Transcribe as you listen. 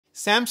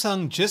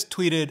Samsung just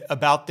tweeted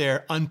about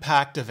their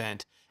Unpacked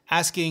event,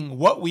 asking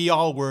what we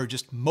all were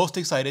just most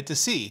excited to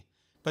see.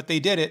 But they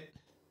did it.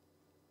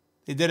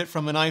 They did it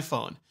from an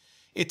iPhone.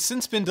 It's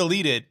since been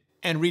deleted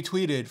and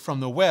retweeted from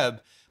the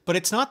web, but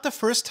it's not the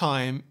first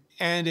time,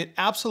 and it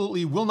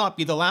absolutely will not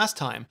be the last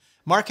time.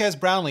 Marques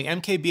Brownlee,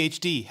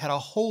 MKBHD, had a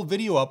whole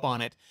video up on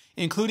it,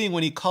 including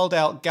when he called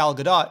out Gal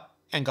Godot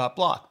and got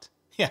blocked.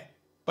 Yeah,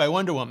 by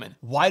Wonder Woman.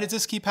 Why does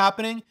this keep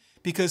happening?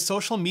 Because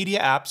social media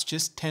apps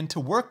just tend to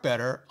work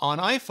better on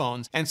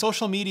iPhones, and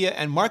social media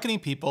and marketing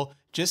people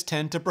just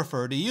tend to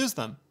prefer to use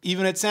them,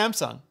 even at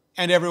Samsung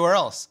and everywhere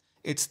else.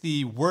 It's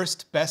the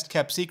worst, best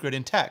kept secret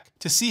in tech.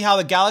 To see how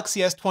the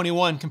Galaxy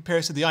S21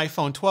 compares to the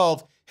iPhone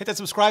 12, hit that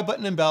subscribe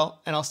button and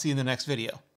bell, and I'll see you in the next video.